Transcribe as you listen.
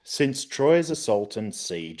Since Troy's assault and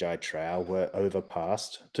siege, I trow, were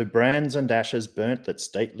overpast, to brands and ashes burnt that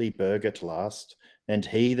stately burg at last, and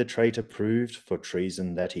he, the traitor proved, for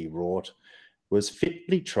treason that he wrought, was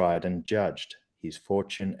fitly tried and judged, his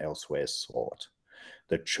fortune elsewhere sought,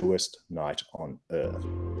 the truest knight on earth.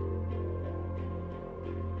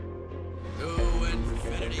 To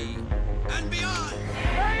infinity and beyond!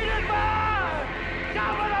 Rated by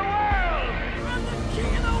Top of the world! I'm the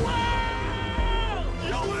king of the world!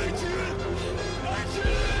 Yo, Adrian!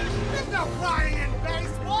 Adrian! There's no crying in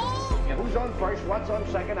baseball! Yeah, who's on first, what's on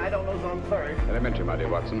second, I don't know who's on third. Elementary, my dear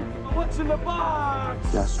Watson. What's in the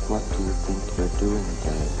box? Just what do you think you're doing,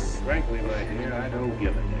 Dave? Frankly, my dear, I don't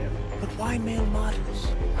give a damn. But why male models?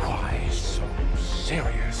 Why so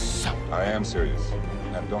serious? I am serious.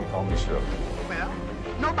 And don't call me Shirley. Well,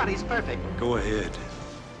 nobody's perfect. Go ahead.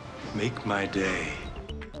 Make my day.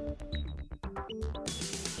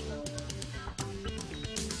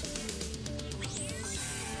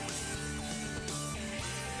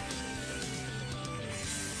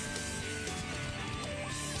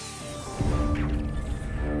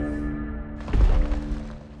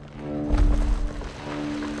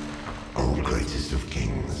 O greatest of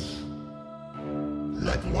kings,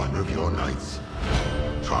 let one of your knights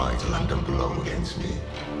try to land a blow against me.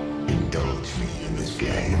 Indulge me in this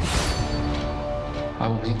game. I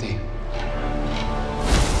will meet thee.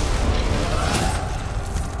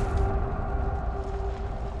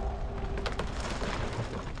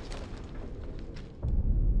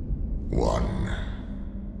 One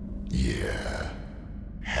year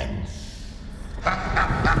hence.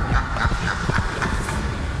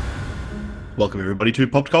 Welcome everybody to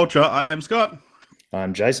Pop Culture. I'm Scott.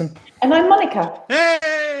 I'm Jason. And I'm Monica.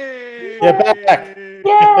 Hey! You're back.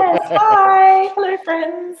 Yes, hi. Hello,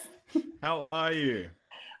 friends. How are you?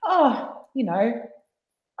 Oh,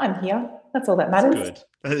 I'm here. That's all that matters.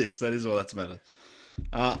 Good. That is all that's matter.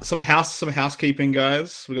 Some housekeeping,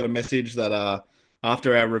 guys. We got a message that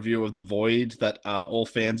after our review of Void, that all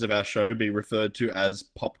fans of our show be referred to as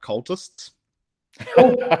pop cultists.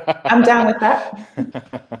 Cool. I'm down with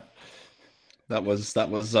that. That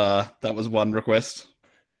was one request,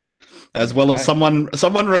 as well as someone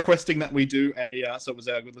requesting that we do so it was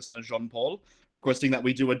our good listener Jean Paul requesting that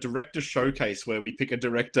we do a director showcase where we pick a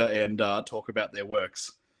director and talk about their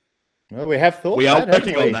works. Well, we have thought. We are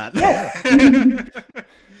working on that. Yeah.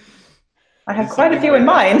 I have quite a few in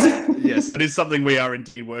mind. Yes, it is something we are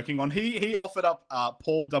indeed working on. He offered up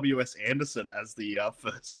Paul W.S. Anderson as the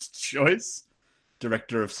first choice,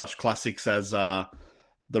 director of such classics as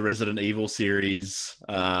the Resident Evil series,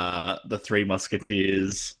 the Three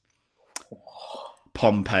Musketeers,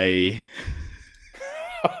 Pompeii.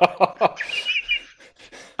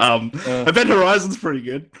 Event Horizon's pretty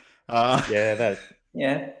good. Yeah.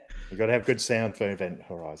 Yeah. You've got to have good sound for Event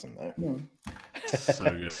Horizon, though. Yeah. So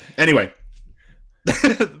good. Anyway,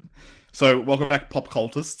 so welcome back, pop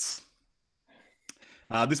cultists.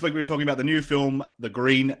 This week we're talking about the new film, The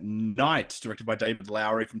Green Knight, directed by David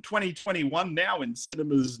Lowery from 2021, now in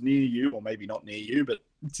cinemas near you, or maybe not near you, but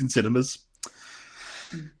it's in cinemas.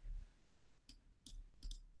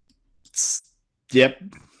 Yep.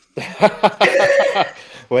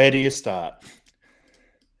 Where do you start?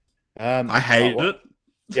 I hated it.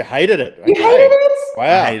 You hated it? You hated it? Wow.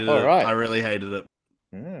 I hated all it. right. I really hated it.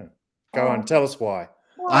 Yeah. Go on, tell us why.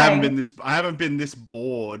 I haven't been this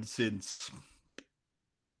bored since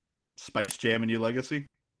Space Jam: A New Legacy.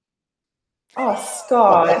 Oh,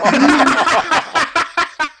 Scott.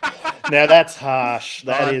 Now that's harsh.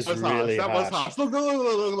 That is was really harsh. harsh. That was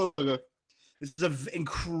harsh. Look. This is an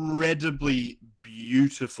incredibly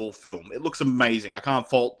beautiful film. It looks amazing. I can't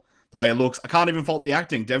fault the way it looks. I can't even fault the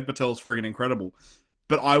acting. Dev Patel's freaking incredible.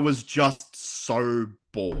 But I was just so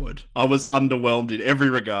bored. I was underwhelmed in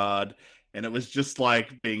every regard. And it was just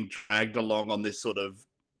like being dragged along on this sort of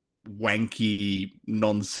wanky,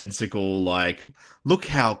 nonsensical, like, look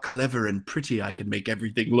how clever and pretty I can make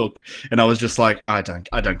everything look. And I was just like, I don't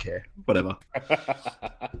care. Whatever.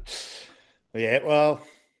 Yeah, well,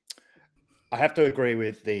 I have to agree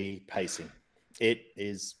with the pacing. It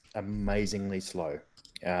is amazingly slow.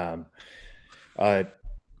 I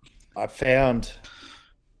found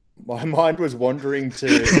my mind was wandering to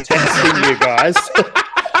texting you guys.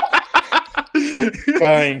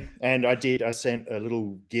 And I sent a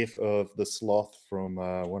little GIF of the sloth from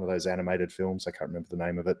one of those animated films. I can't remember the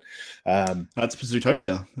name of it. That's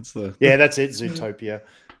Zootopia. That's it, Zootopia.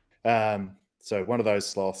 So one of those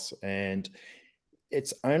sloths, and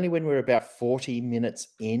it's only when we're about 40 minutes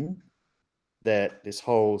in that this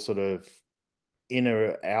whole sort of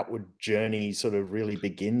inner outward journey sort of really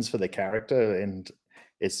begins for the character, and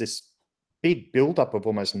it's this big build-up of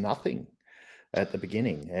almost nothing at the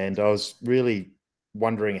beginning, and I was really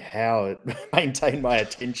wondering how it maintained my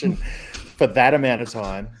attention for that amount of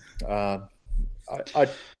time.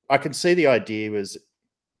 I can see the idea was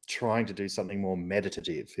trying to do something more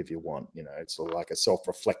meditative, if you want. You know, it's sort of like a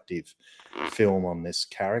self-reflective film on this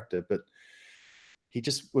character, but he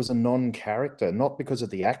just was a non-character, not because of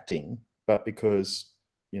the acting, but because,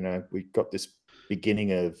 you know, we got this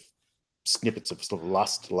beginning of snippets of sort of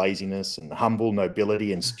lust, laziness, and humble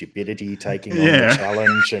nobility and stupidity taking on the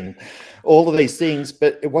challenge and all of these things,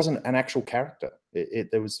 but it wasn't an actual character.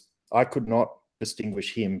 I could not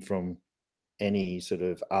distinguish him from any sort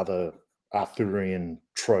of other Arthurian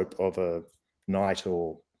trope of a knight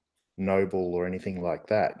or noble or anything like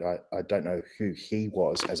that. I don't know who he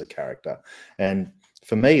was as a character, and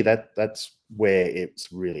for me, that's where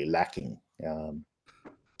it's really lacking.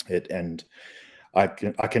 I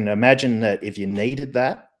can imagine that if you needed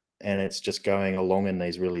that, and it's just going along in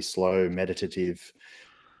these really slow, meditative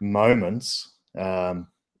moments,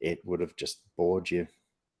 it would have just bored you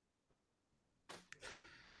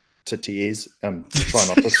to tears. Try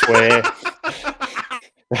not to swear.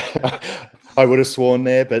 I would have sworn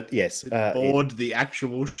there, but yes. Bored the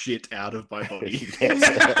actual shit out of my body.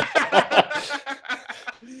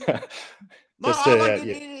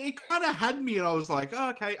 It kind of had me, and I was like, oh,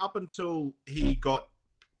 okay, up until he got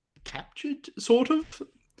captured, sort of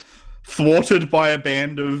thwarted by a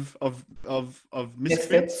band of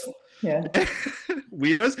misfits. Yeah.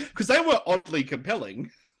 Weirdos, because they were oddly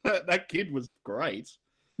compelling. That kid was great.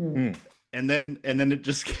 Mm. And then it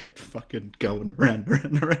just kept fucking going around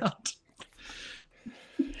and around.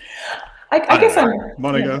 I guess I'm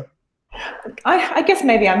Monica. I guess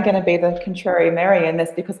maybe I'm going to be the contrary Mary in this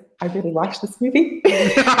because I really liked this movie.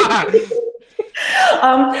 I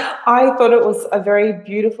thought it was a very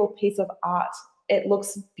beautiful piece of art. It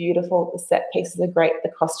looks beautiful. The set pieces are great. The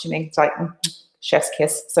costuming, it's like chef's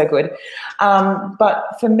kiss, so good.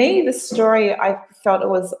 But for me, the story, I felt it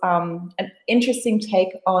was an interesting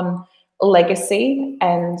take on legacy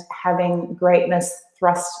and having greatness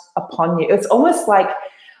thrust upon you. It's almost like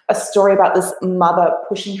a story about this mother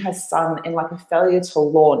pushing her son in like a failure to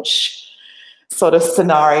launch sort of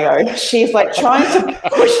scenario. She's like trying to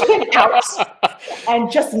push him out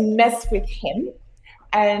and just mess with him.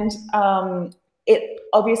 And it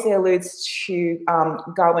obviously alludes to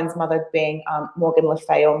Gawain's mother being Morgan Le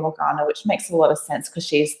Fay or Morgana, which makes a lot of sense because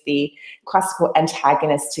she's the classical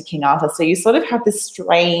antagonist to King Arthur. So you sort of have this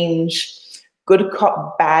strange good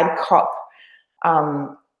cop, bad cop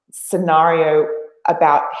scenario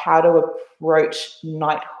about how to approach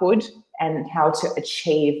knighthood and how to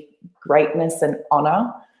achieve greatness and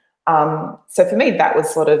honor. So for me, that was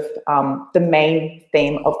sort of the main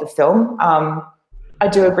theme of the film. I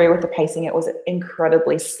do agree with the pacing. It was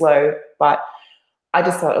incredibly slow, but I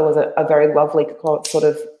just thought it was a very lovely sort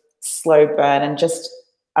of slow burn and just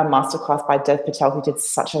a masterclass by Dev Patel, who did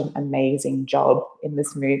such an amazing job in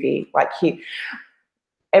this movie. Like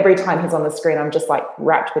every time he's on the screen, I'm just like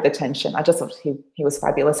wrapped with attention. I just thought he was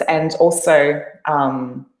fabulous. And also,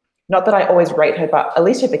 not that I always rate her, but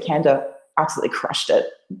Alicia Vikander absolutely crushed it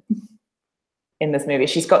in this movie.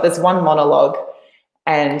 She's got this one monologue,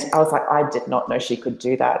 and I was like, I did not know she could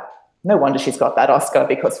do that. No wonder she's got that Oscar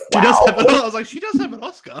because wow. I was like, she does have an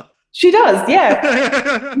Oscar. She does,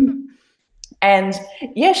 yeah. And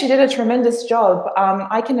yeah, she did a tremendous job.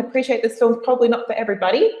 I can appreciate this film, probably not for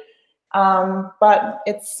everybody, but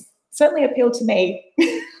it's certainly appealed to me.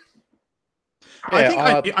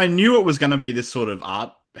 I knew it was going to be this sort of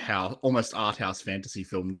almost art house fantasy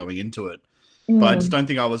film going into it, but I just don't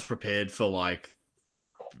think I was prepared for like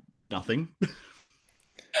nothing.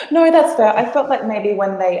 No, that's fair. I felt like maybe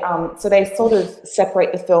when they so they sort of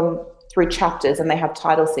separate the film through chapters and they have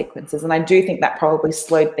title sequences, and I do think that probably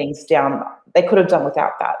slowed things down. They could have done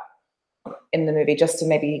without that in the movie, just to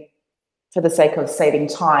maybe for the sake of saving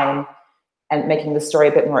time and making the story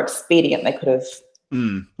a bit more expedient. They could have.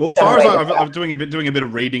 Well, as far as I'm doing a bit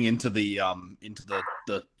of reading into the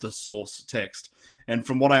source text, and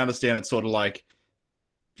from what I understand, it's sort of like,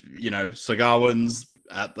 you know, Sir Gawain's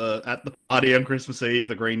at the party on Christmas Eve,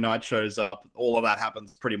 the Green Knight shows up. All of that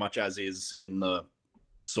happens pretty much as is in the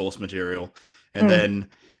source material, and then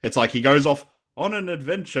it's like he goes off on an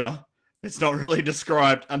adventure. It's not really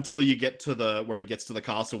described until you get to where he gets to the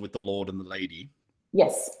castle with the Lord and the Lady.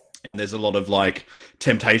 Yes. And there's a lot of like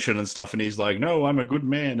temptation and stuff, and he's like, "No, I'm a good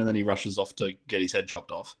man," and then he rushes off to get his head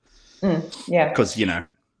chopped off. Yeah. Because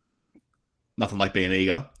nothing like being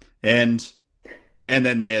eager. And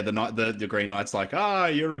then the Green Knight's like, "Ah,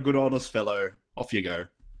 you're a good honest fellow. Off you go." And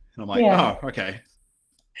I'm like, "Oh, okay."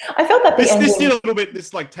 I felt that the This ending. did a little bit.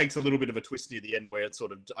 This like takes a little bit of a twist near the end, where it's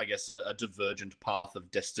sort of, I guess, a divergent path of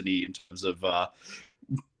destiny in terms of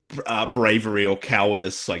bravery or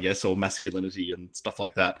cowardice, I guess, or masculinity and stuff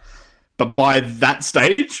like that. But by that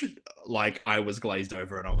stage, like, I was glazed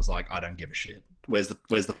over, and I was like, I don't give a shit. Where's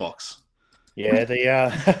the box? Yeah,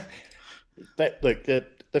 the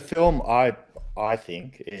film, I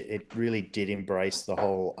think it really did embrace the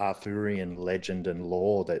whole Arthurian legend and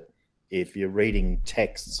lore, that if you're reading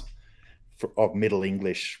texts of Middle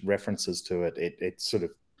English references to it, it sort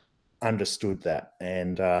of understood that.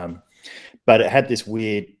 And but it had this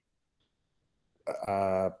weird,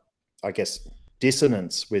 I guess,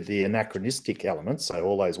 dissonance with the anachronistic elements. So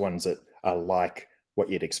all those ones that are like what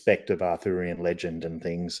you'd expect of Arthurian legend and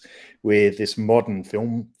things, with this modern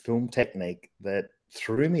film technique that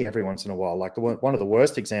threw me every once in a while. Like one of the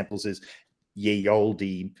worst examples is ye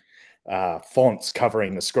olde fonts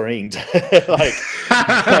covering the screen, like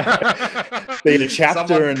being a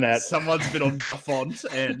chapter in that. Someone's been on the font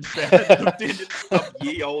and looked in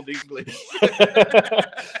ye old English.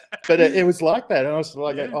 But it was like that, and I was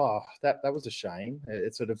like, oh, that was a shame.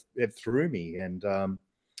 It sort of threw me, and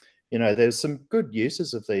you know, there's some good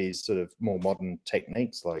uses of these sort of more modern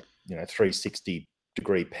techniques, like, you know,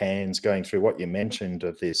 360-degree pans going through what you mentioned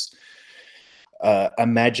of this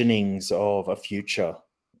imaginings of a future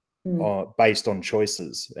based on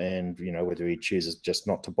choices, and, you know, whether he chooses just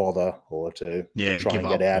not to bother or to try and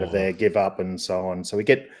get out of there, give up, and so on. So we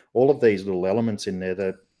get all of these little elements in there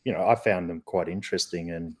that, you know, I found them quite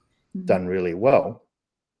interesting and done really well.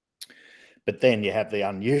 But then you have the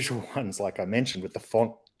unusual ones, like I mentioned, with the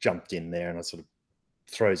font jumped in there, and it sort of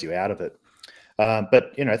throws you out of it.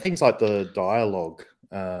 But, you know, things like the dialogue,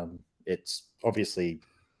 it's obviously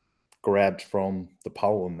grabbed from the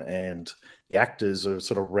poem, and the actors are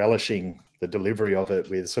sort of relishing the delivery of it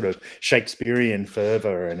with sort of Shakespearean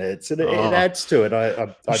fervor, and it adds to it.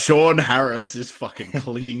 Sean Harris is fucking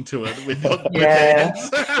clinging to it with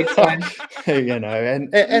you know, and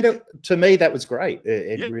it, to me, that was great.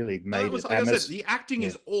 It really made it. Like I said, the acting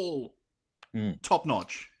is all top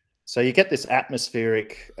notch. So you get this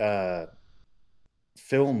atmospheric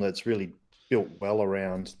film that's really built well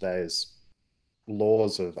around those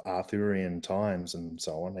laws of Arthurian times and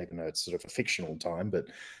so on, even though it's sort of a fictional time, but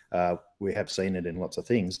we have seen it in lots of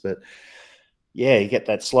things. But yeah, you get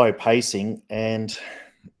that slow pacing, and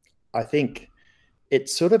I think it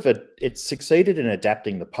succeeded in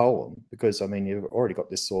adapting the poem, because, I mean, you've already got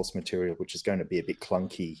this source material, which is going to be a bit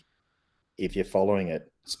clunky if you're following it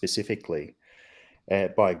specifically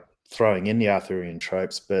by throwing in the Arthurian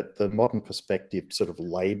tropes, but the modern perspective sort of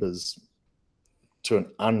labors to an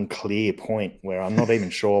unclear point where I'm not even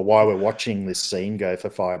sure why we're watching this scene go for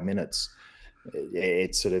 5 minutes.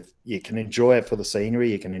 It's sort of, you can enjoy it for the scenery,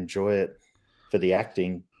 you can enjoy it for the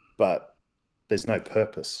acting, but there's no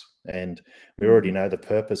purpose. And we already know the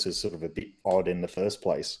purpose is sort of a bit odd in the first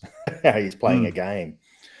place, how he's playing a game.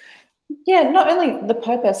 Yeah, not only the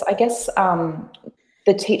purpose, I guess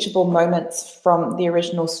the teachable moments from the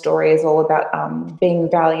original story is all about being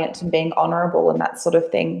valiant and being honorable and that sort of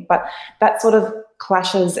thing. But that sort of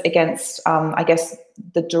clashes against, I guess,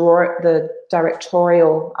 the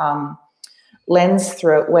directorial lens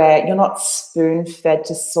through it, where you're not spoon-fed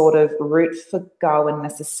to sort of root for Gawain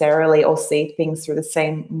necessarily, or see things through the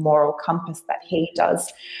same moral compass that he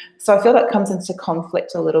does. So I feel that comes into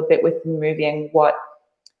conflict a little bit with the movie and what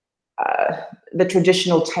the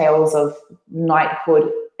traditional tales of knighthood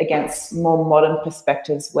against more modern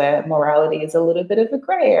perspectives where morality is a little bit of a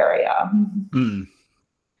grey area.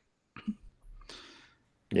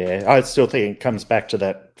 Yeah, I still think it comes back to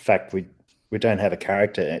that fact we don't have a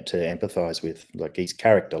character to empathise with. Like, he's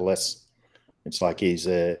characterless. It's like he's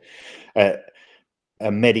a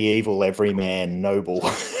medieval everyman noble.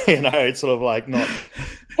 You know, it's sort of like not.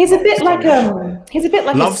 He's a bit like a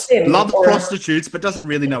Sim. Loves prostitutes, but doesn't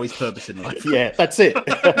really know his purpose in life. Yeah, that's it.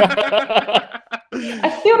 I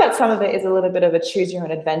feel that some of it is a little bit of a choose your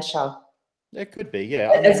own adventure. It could be,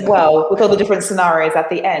 yeah. As well, with all the different scenarios at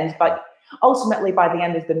the end. But ultimately, by the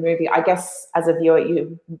end of the movie, I guess as a viewer,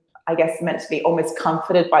 meant to be almost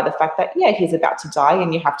comforted by the fact that, yeah, he's about to die,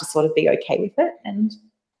 and you have to sort of be okay with it. And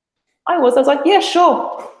I was like, yeah,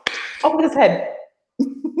 sure, off with his head.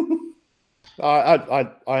 I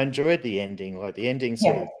enjoyed the ending. Like, the ending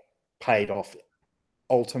sort of paid off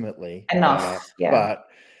ultimately enough, but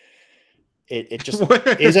it just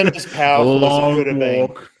isn't as powerful as it could have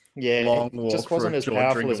been. Yeah, it just wasn't as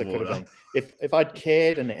powerful as it could have been. If I'd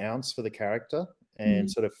cared an ounce for the character and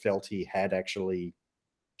sort of felt he had actually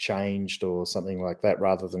changed or something like that,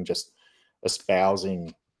 rather than just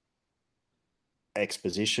espousing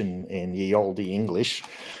exposition in ye olde English,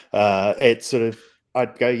 it sort of,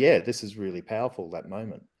 I'd go, yeah, this is really powerful, that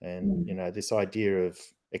moment. And, you know, this idea of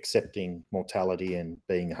accepting mortality and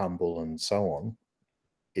being humble and so on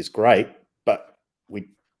is great, but we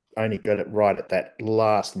only got it right at that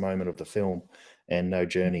last moment of the film and no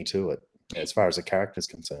journey to it as far as the character's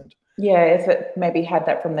concerned. Yeah, if it maybe had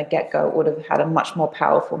that from the get-go, it would have had a much more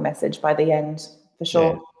powerful message by the end, for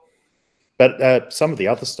sure. Yeah. But some of the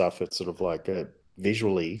other stuff, it's sort of like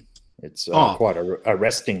visually, it's quite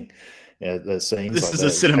arresting. The scenes. This like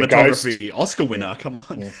is a cinematography Oscar winner. Come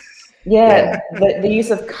on. Yeah, the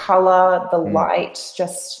use of color, the light,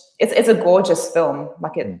 just it's a gorgeous film.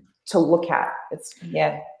 Like it to look at. It's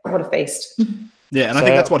what a feast. Yeah, and I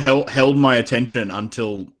think that's what held my attention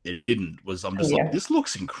until it didn't. Was I'm just like, this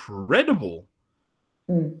looks incredible,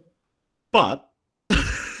 but.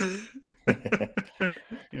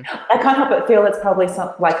 I can't help but feel it's probably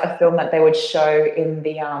like a film that they would show in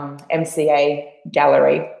the MCA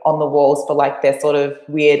gallery on the walls for like their sort of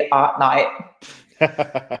weird art night.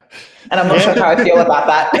 And I'm not sure how I feel about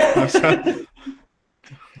that.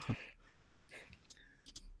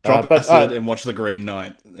 Drop acid and watch The Green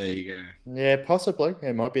Knight. There you go. Yeah, possibly.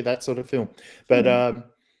 It might be that sort of film. But I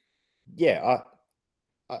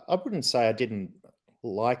wouldn't say I didn't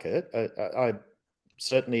like it. I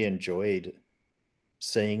certainly enjoyed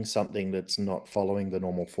seeing something that's not following the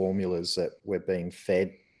normal formulas that we're being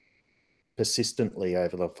fed persistently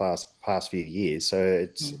over the past few years. So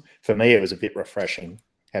it's for me, it was a bit refreshing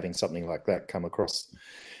having something like that come across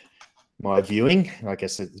my viewing. I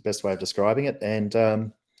guess it's the best way of describing it. And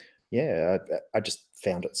I just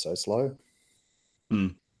found it so slow.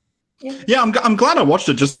 Yeah, I'm glad I watched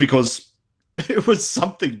it just because it was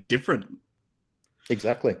something different.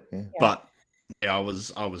 Exactly. Yeah. But yeah, I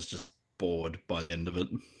was just bored by the end of it.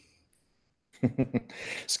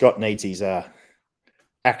 Scott needs his Yeah.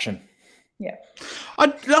 action. I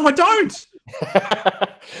don't. I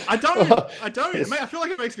don't. Mate, I feel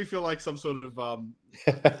like it makes me feel like some sort of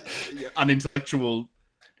unintellectual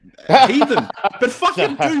heathen. But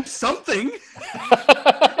fucking do something.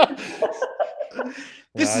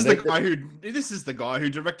 This is the guy who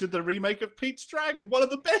directed the remake of Pete's Dragon, one of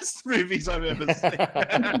the best movies I've ever seen.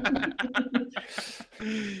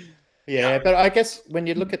 Yeah, but I guess when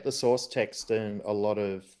you look at the source text and a lot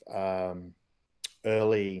of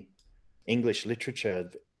early English literature,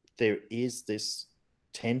 there is this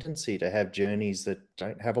tendency to have journeys that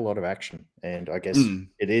don't have a lot of action, and I guess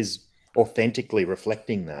it is authentically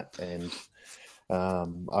reflecting that. And I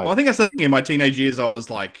think that's the thing. In my teenage years, I was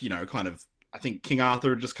like, I think King Arthur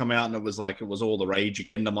had just come out, and it was all the rage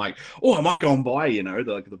again. I'm like, oh, I might go and buy,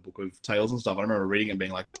 the Book of Tales and stuff. I remember reading it and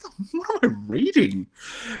being like, what am I reading?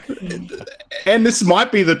 And this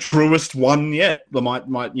might be the truest one yet.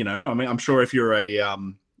 I'm sure if you're a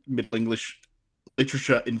Middle English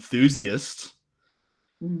literature enthusiast,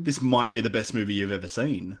 this might be the best movie you've ever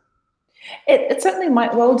seen. It certainly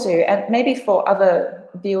might well do, and maybe for other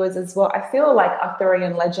viewers as well. I feel like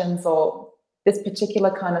Arthurian legends or this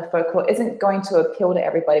particular kind of folklore isn't going to appeal to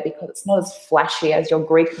everybody because it's not as flashy as your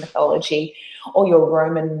Greek mythology or your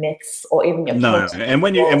Roman myths or even your and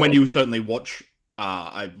when you certainly watch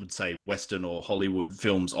I would say Western or Hollywood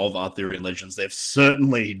films of Arthurian legends, they've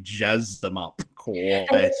certainly jazzed them up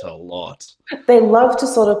quite a lot. They love to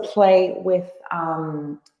sort of play with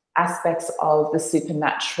aspects of the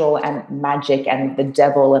supernatural and magic and the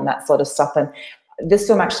devil and that sort of stuff, and this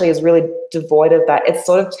film actually is really devoid of that. It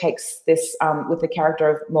sort of takes this, with the character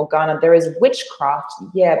of Morgana, there is witchcraft,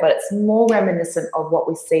 but it's more reminiscent of what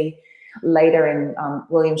we see later in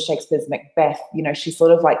William Shakespeare's Macbeth. She's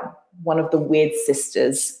sort of like one of the weird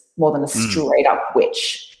sisters more than a straight up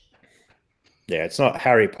witch. Yeah, it's not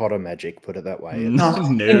Harry Potter magic, put it that way. No.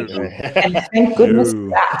 And thank goodness for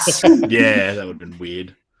that. Yeah, that would have been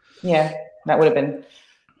weird. Yeah, that would have been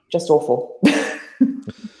just awful.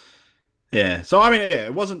 Yeah, so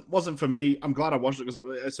it wasn't for me. I'm glad I watched it because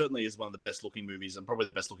it certainly is one of the best looking movies, and probably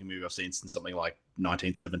the best looking movie I've seen since something like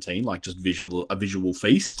 1917, like just a visual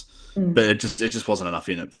feast. But it just wasn't enough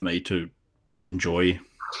in it for me to enjoy.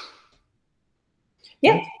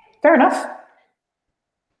 Yeah, fair enough.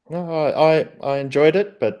 No, I enjoyed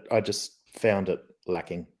it, but I just found it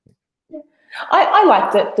lacking. I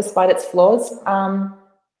liked it despite its flaws.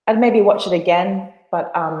 I'd maybe watch it again,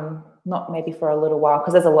 but not maybe for a little while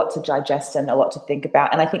because there's a lot to digest and a lot to think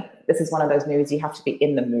about. And I think this is one of those movies you have to be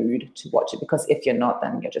in the mood to watch it, because if you're not,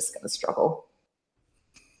 then you're just going to struggle.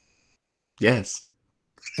 Yes.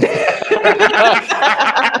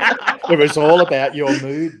 It was all about your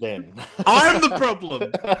mood then. I'm the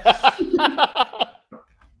problem.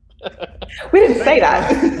 We didn't say that.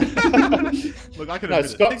 Look, I can No,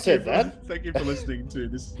 admit it. Scott said that. Thank you for listening to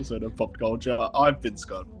this episode of Pop Culture. I've been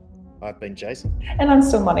Scott. I've been Jason. And I'm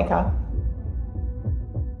still Monica.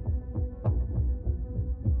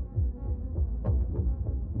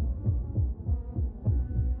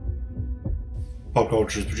 Pop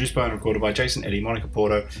Culture is produced by and recorded by Jason Eddy, Monica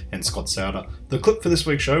Porto, and Scott Souter. The clip for this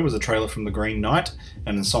week's show was a trailer from The Green Knight,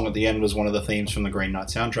 and the song at the end was one of the themes from the Green Knight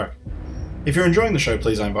soundtrack. If you're enjoying the show,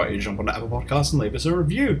 please I invite you to jump on Apple Podcasts and leave us a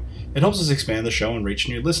review. It helps us expand the show and reach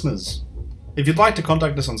new listeners. If you'd like to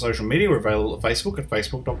contact us on social media, we're available at Facebook at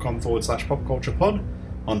facebook.com/popculturepod,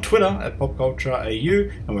 on Twitter at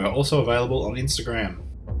popcultureau, and we are also available on Instagram.